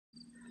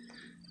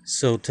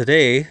So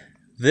today,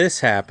 this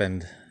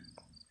happened.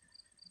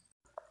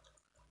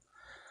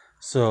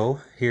 So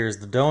here's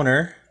the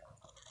donor,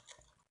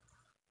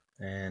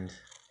 and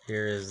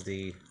here is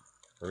the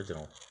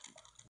original.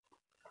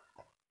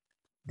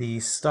 The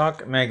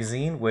stock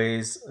magazine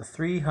weighs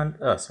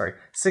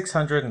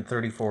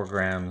 634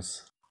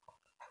 grams.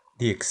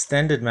 The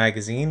extended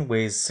magazine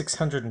weighs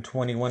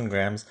 621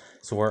 grams,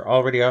 so we're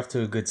already off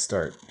to a good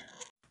start.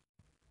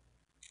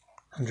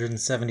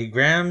 170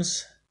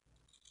 grams.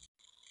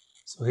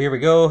 So here we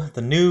go.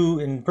 The new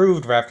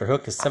improved rafter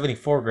hook is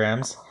 74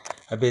 grams.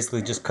 I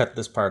basically just cut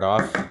this part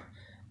off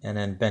and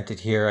then bent it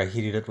here. I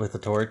heated it with a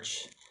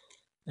torch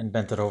and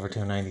bent it over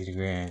to a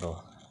 90-degree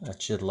angle. That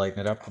should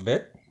lighten it up a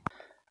bit.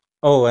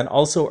 Oh, and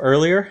also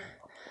earlier,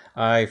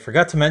 I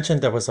forgot to mention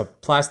there was a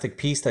plastic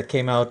piece that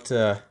came out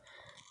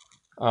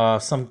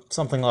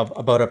something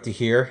about up to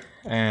here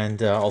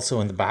and also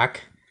in the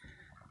back.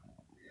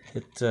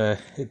 It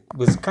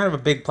was kind of a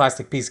big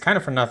plastic piece, kind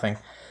of for nothing.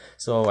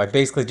 So I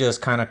basically just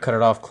kind of cut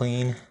it off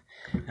clean,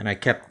 and I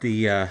kept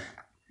the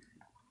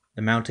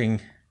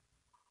mounting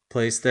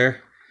place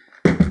there.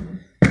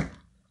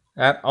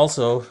 That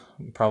also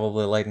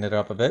probably lightened it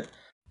up a bit.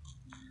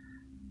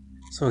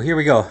 So here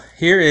we go.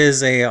 Here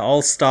is a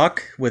all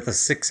stock with a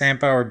 6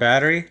 amp hour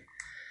battery.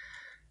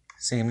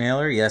 Same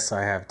nailer. Yes,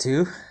 I have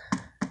two.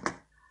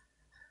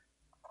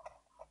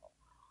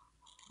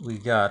 We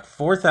got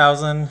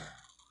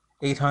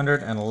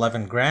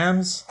 4,811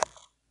 grams.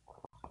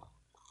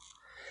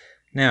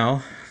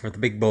 Now for the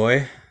big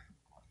boy.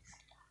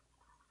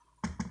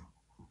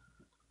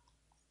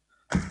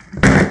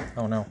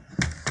 Oh no.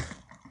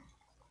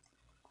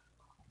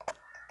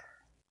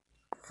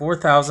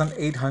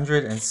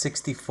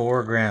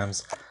 4,864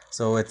 grams.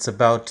 So it's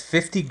about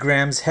 50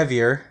 grams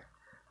heavier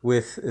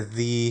with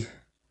the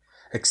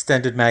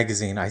extended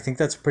magazine. I think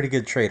that's a pretty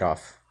good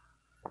trade-off.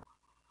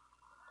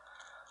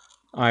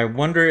 I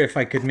wonder if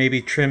I could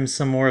maybe trim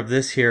some more of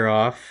this here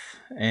off,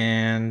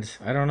 and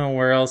I don't know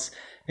where else.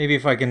 Maybe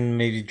if I can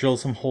maybe drill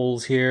some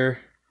holes here.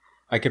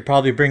 I could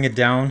probably bring it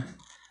down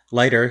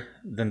lighter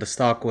than the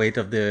stock weight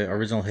of the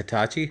original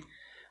Hitachi.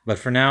 But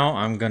for now,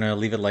 I'm gonna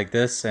leave it like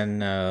this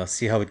and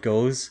see how it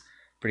goes.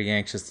 Pretty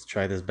anxious to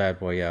try this bad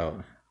boy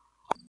out.